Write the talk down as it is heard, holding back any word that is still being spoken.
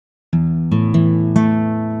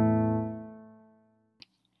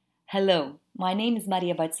Hello, my name is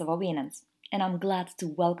Maria Vaitsova-Wienans, and I'm glad to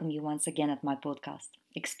welcome you once again at my podcast,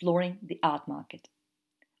 Exploring the Art Market.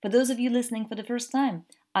 For those of you listening for the first time,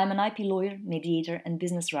 I'm an IP lawyer, mediator, and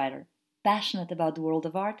business writer, passionate about the world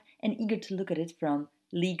of art and eager to look at it from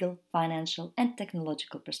legal, financial, and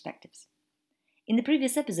technological perspectives. In the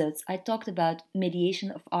previous episodes, I talked about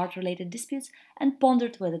mediation of art-related disputes and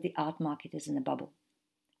pondered whether the art market is in a bubble.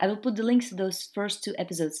 I will put the links to those first two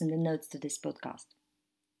episodes in the notes to this podcast.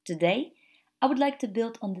 Today, I would like to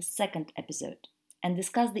build on the second episode and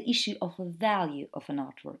discuss the issue of the value of an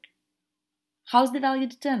artwork. How is the value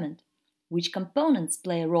determined? Which components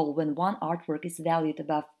play a role when one artwork is valued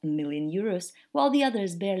above €1,000,000 while the other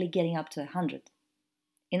is barely getting up to 100?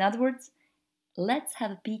 In other words, let's have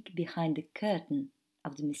a peek behind the curtain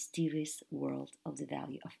of the mysterious world of the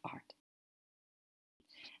value of art.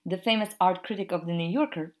 The famous art critic of The New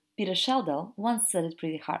Yorker, Peter Schjeldahl, once said it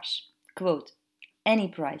pretty harsh. Quote, "Any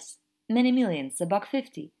price, many millions,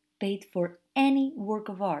 $1.50, paid for any work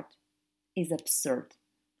of art is absurd,"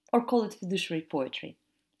 or call it fiduciary poetry.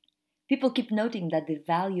 People keep noting that the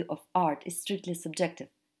value of art is strictly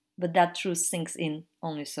subjective, but that truth sinks in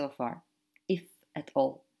only so far, if at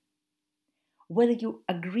all. Whether you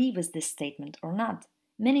agree with this statement or not,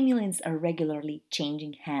 many millions are regularly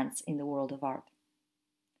changing hands in the world of art.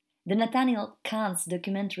 The Nathaniel Kant's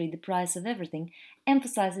documentary The Price of Everything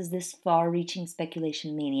emphasizes this far-reaching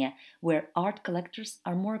speculation mania where art collectors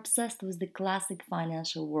are more obsessed with the classic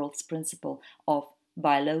financial world's principle of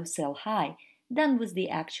buy low, sell high than with the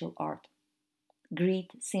actual art.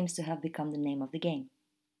 Greed seems to have become the name of the game.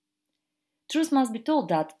 Truth must be told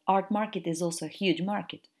that art market is also a huge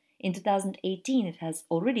market. In 2018, it has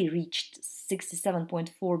already reached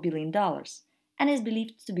 $67.4 billion and is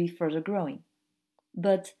believed to be further growing.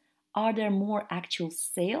 But are there more actual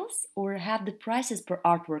sales, or have the prices per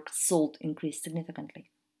artwork sold increased significantly?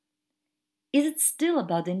 Is it still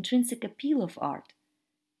about the intrinsic appeal of art,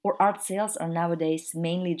 or art sales are nowadays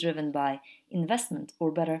mainly driven by investment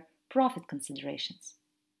or better profit considerations?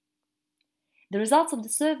 The results of the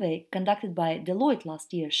survey conducted by Deloitte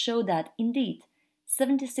last year show that, indeed,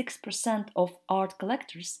 76% of art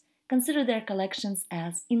collectors consider their collections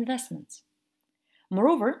as investments.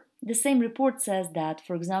 Moreover, the same report says that,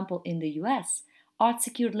 for example, in the US,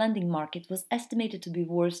 art-secured lending market was estimated to be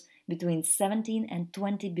worth between $17 and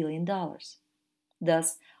 $20 billion.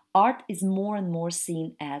 Thus, art is more and more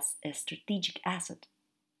seen as a strategic asset.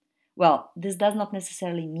 Well, this does not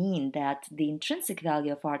necessarily mean that the intrinsic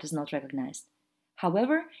value of art is not recognized.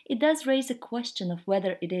 However, it does raise a question of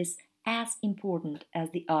whether it is as important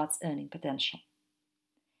as the art's earning potential.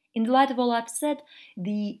 In the light of all I've said,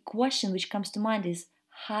 the question which comes to mind is,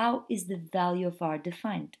 how is the value of art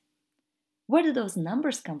defined? Where do those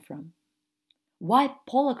numbers come from? Why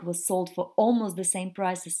Pollock was sold for almost the same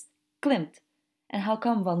price as Klimt, and how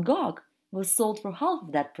come Van Gogh was sold for half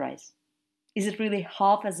of that price? Is it really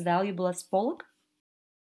half as valuable as Pollock?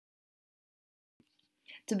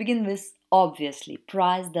 To begin with, obviously,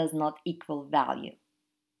 price does not equal value.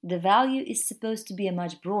 The value is supposed to be a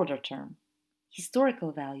much broader term.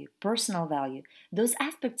 Historical value, personal value, those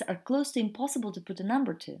aspects are close to impossible to put a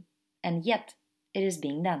number to, and yet it is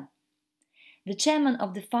being done. The chairman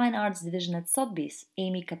of the Fine Arts Division at Sotheby's,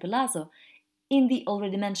 Amy Capilazzo, in the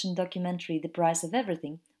already mentioned documentary The Price of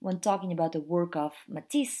Everything, when talking about a work of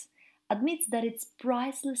Matisse, admits that it's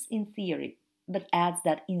priceless in theory, but adds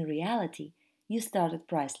that in reality you start at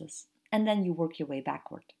priceless, and then you work your way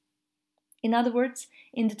backward. In other words,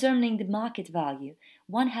 in determining the market value,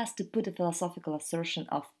 one has to put a philosophical assertion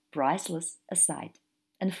of priceless aside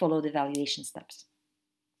and follow the valuation steps.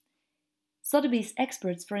 Sotheby's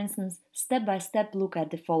experts, for instance, step by step look at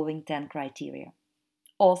the following 10 criteria: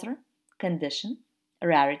 author, condition,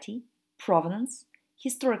 rarity, provenance,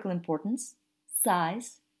 historical importance,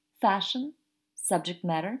 size, fashion, subject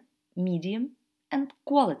matter, medium, and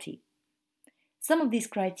quality. Some of these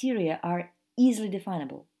criteria are easily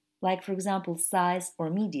definable, like, for example, size or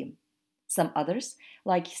medium. Some others,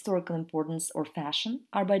 like historical importance or fashion,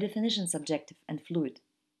 are by definition subjective and fluid.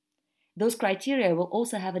 Those criteria will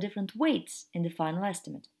also have a different weights in the final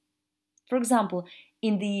estimate. For example,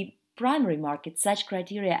 in the primary market, such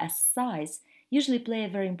criteria as size usually play a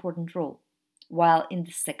very important role, while in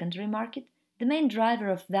the secondary market, the main driver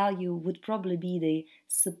of value would probably be the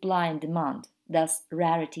supply and demand, thus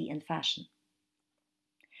rarity and fashion.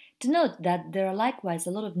 To note that there are likewise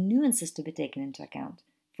a lot of nuances to be taken into account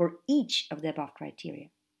for each of the above criteria.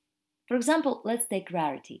 For example, let's take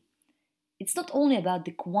rarity. It's not only about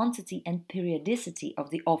the quantity and periodicity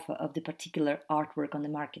of the offer of the particular artwork on the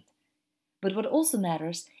market, but what also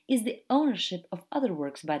matters is the ownership of other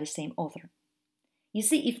works by the same author. You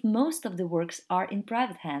see, if most of the works are in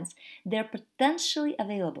private hands, they're potentially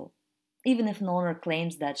available, even if an owner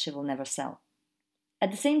claims that she will never sell.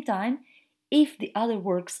 At the same time, if the other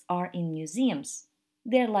works are in museums,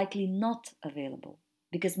 they're likely not available,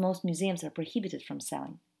 because most museums are prohibited from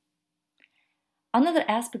selling. Another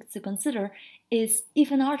aspect to consider is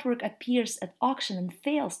if an artwork appears at auction and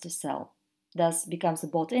fails to sell, thus becomes a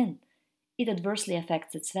bought-in, it adversely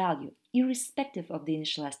affects its value, irrespective of the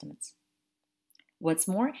initial estimates. What's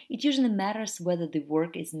more, it usually matters whether the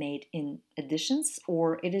work is made in editions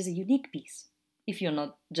or it is a unique piece, if you're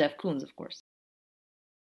not Jeff Koons, of course.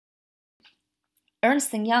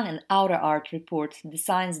 Ernst & Young and Outer Art report The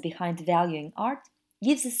Science Behind Valuing Art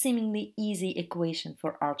gives a seemingly easy equation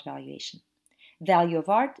for art valuation. Value of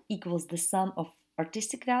art equals the sum of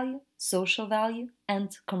artistic value, social value,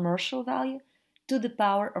 and commercial value to the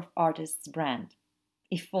power of artist's brand.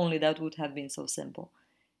 If only that would have been so simple.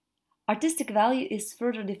 Artistic value is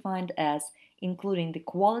further defined as including the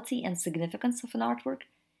quality and significance of an artwork.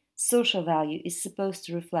 Social value is supposed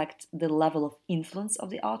to reflect the level of influence of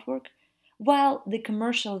the artwork, while the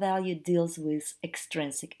commercial value deals with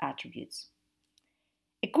extrinsic attributes.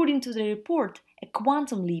 According to the report, a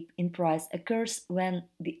quantum leap in price occurs when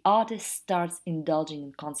the artist starts indulging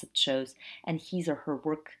in concept shows and his or her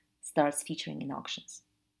work starts featuring in auctions.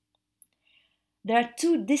 There are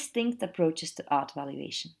two distinct approaches to art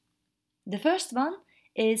valuation. The first one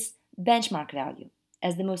is benchmark value,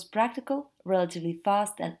 as the most practical, relatively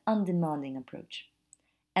fast and undemanding approach.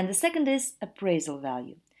 And the second is appraisal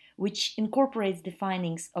value, which incorporates the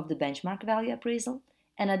findings of the benchmark value appraisal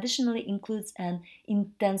and additionally includes an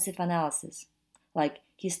intensive analysis, like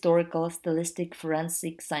historical, stylistic,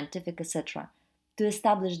 forensic, scientific, etc., to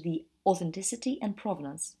establish the authenticity and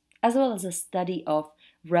provenance, as well as a study of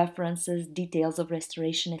references, details of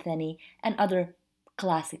restoration, if any, and other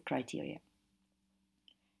classic criteria.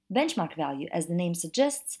 Benchmark value, as the name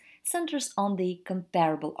suggests, centers on the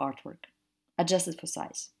comparable artwork, adjusted for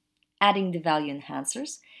size, adding the value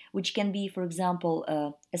enhancers, which can be, for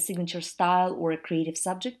example, a signature style or a creative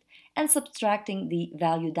subject, and subtracting the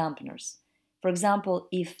value dampeners, for example,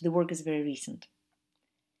 if the work is very recent.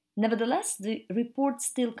 Nevertheless, the report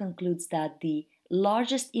still concludes that the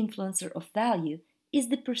largest influencer of value is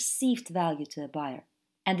the perceived value to a buyer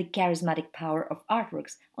and the charismatic power of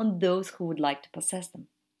artworks on those who would like to possess them.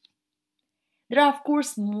 There are, of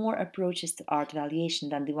course, more approaches to art valuation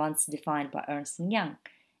than the ones defined by Ernst & Young,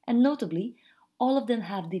 and notably, all of them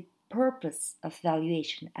have the purpose of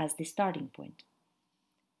valuation as the starting point.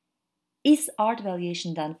 Is art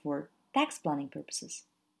valuation done for tax planning purposes,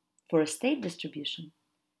 for estate distribution,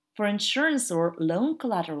 for insurance or loan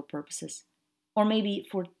collateral purposes, or maybe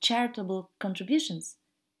for charitable contributions?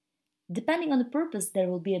 Depending on the purpose, there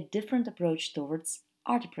will be a different approach towards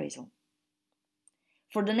art appraisal.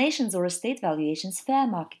 For donations or estate valuations, fair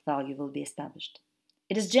market value will be established.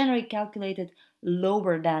 It is generally calculated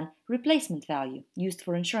lower than replacement value used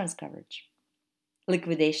for insurance coverage.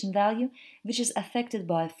 Liquidation value, which is affected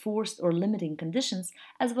by forced or limiting conditions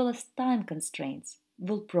as well as time constraints,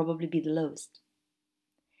 will probably be the lowest.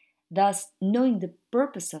 Thus, knowing the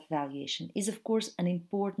purpose of valuation is of course an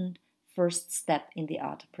important first step in the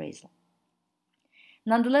art appraisal.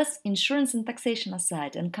 Nonetheless, insurance and taxation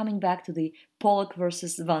aside, and coming back to the Pollock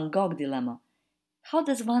versus Van Gogh dilemma, how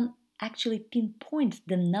does one actually pinpoint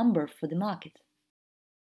the number for the market?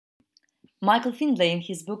 Michael Findlay, in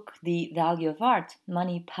his book The Value of Art,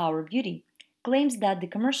 Money, Power, Beauty, claims that the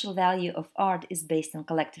commercial value of art is based on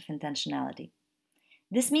collective intentionality.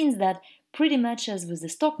 This means that, pretty much as with the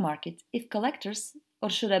stock market, if collectors, or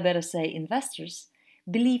should I better say investors,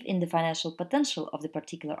 believe in the financial potential of the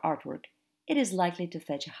particular artwork, it is likely to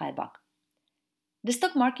fetch a high buck. The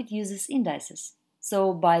stock market uses indices,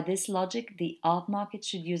 so by this logic, the art market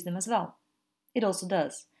should use them as well. It also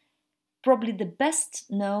does. Probably the best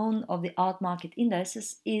known of the art market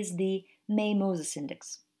indices is the May-Moses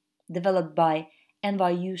Index, developed by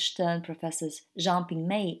NYU Stern professors Jean-Ping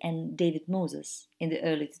May and David Moses in the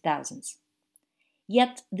early 2000s.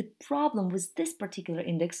 Yet the problem with this particular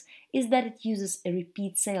index is that it uses a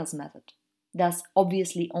repeat sales method. Thus,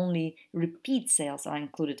 obviously, only repeat sales are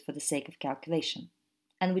included for the sake of calculation,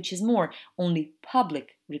 and which is more, only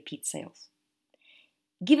public repeat sales.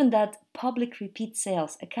 Given that public repeat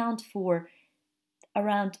sales account for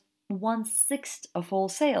around 1/6 of all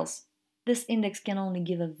sales, this index can only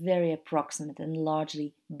give a very approximate and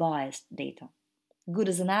largely biased data. Good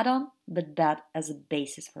as an add-on, but bad as a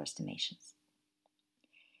basis for estimations.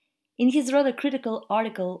 In his rather critical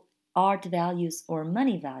article, Art Values or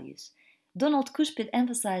Money Values, Donald Kushpit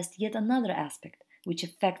emphasized yet another aspect which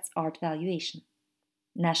affects art valuation: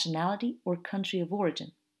 nationality, or country of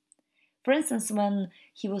origin. For instance, when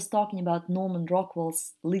he was talking about Norman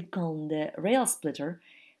Rockwell's Lincoln the Rail Splitter,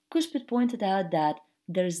 Kushpit pointed out that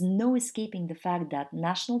there is no escaping the fact that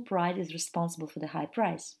national pride is responsible for the high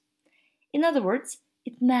price. In other words,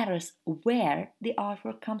 it matters where the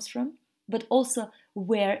artwork comes from, but also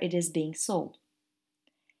where it is being sold.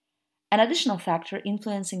 An additional factor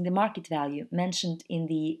influencing the market value mentioned in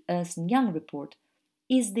the Ernst & Young report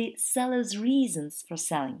is the seller's reasons for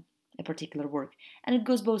selling a particular work, and it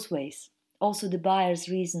goes both ways, also the buyer's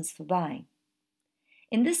reasons for buying.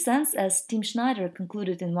 In this sense, as Tim Schneider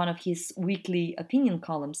concluded in one of his weekly opinion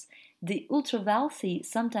columns, the ultra-wealthy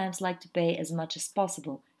sometimes like to pay as much as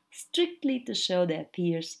possible, strictly to show their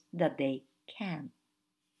peers that they can.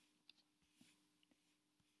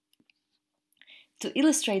 To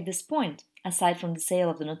illustrate this point, aside from the sale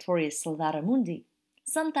of the notorious Salvara Mundi,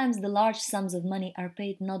 sometimes the large sums of money are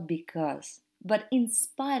paid not because, but in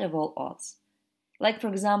spite of all odds. Like, for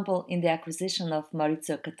example, in the acquisition of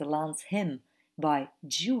Maurizio Cattelan's hymn by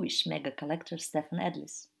Jewish mega collector Stefan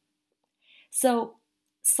Edlis. So,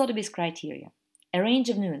 Sotheby's criteria, a range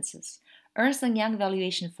of nuances, Ernst & Young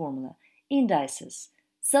valuation formula, indices,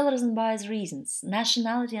 sellers and buyers' reasons,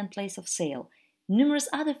 nationality and place of sale, numerous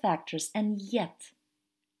other factors, and yet,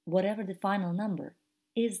 whatever the final number,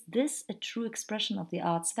 is this a true expression of the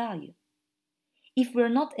art's value? If we're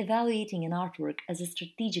not evaluating an artwork as a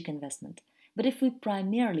strategic investment, but if we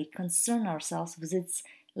primarily concern ourselves with its,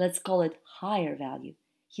 let's call it, higher value,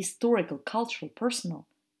 historical, cultural, personal,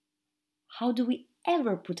 how do we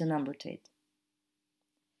ever put a number to it?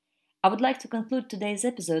 I would like to conclude today's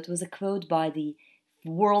episode with a quote by the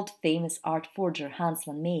world-famous art forger Hans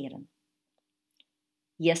van Meijeren.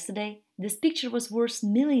 Yesterday, this picture was worth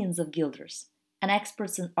millions of guilders, and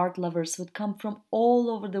experts and art lovers would come from all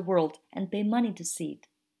over the world and pay money to see it.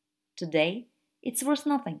 Today, it's worth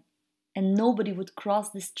nothing, and nobody would cross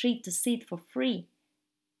the street to see it for free.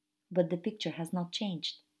 But the picture has not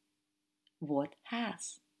changed. What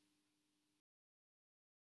has?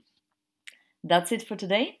 That's it for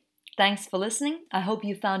today. Thanks for listening. I hope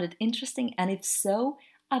you found it interesting, and if so,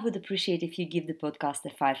 I would appreciate if you give the podcast a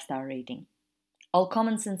 5-star rating. All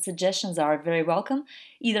comments and suggestions are very welcome,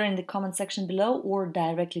 either in the comment section below or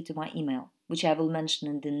directly to my email, which I will mention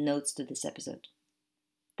in the notes to this episode.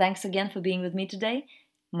 Thanks again for being with me today.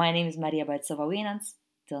 My name is Maria Baitsova-Wienans.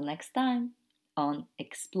 Till next time on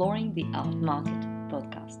Exploring the Art Market.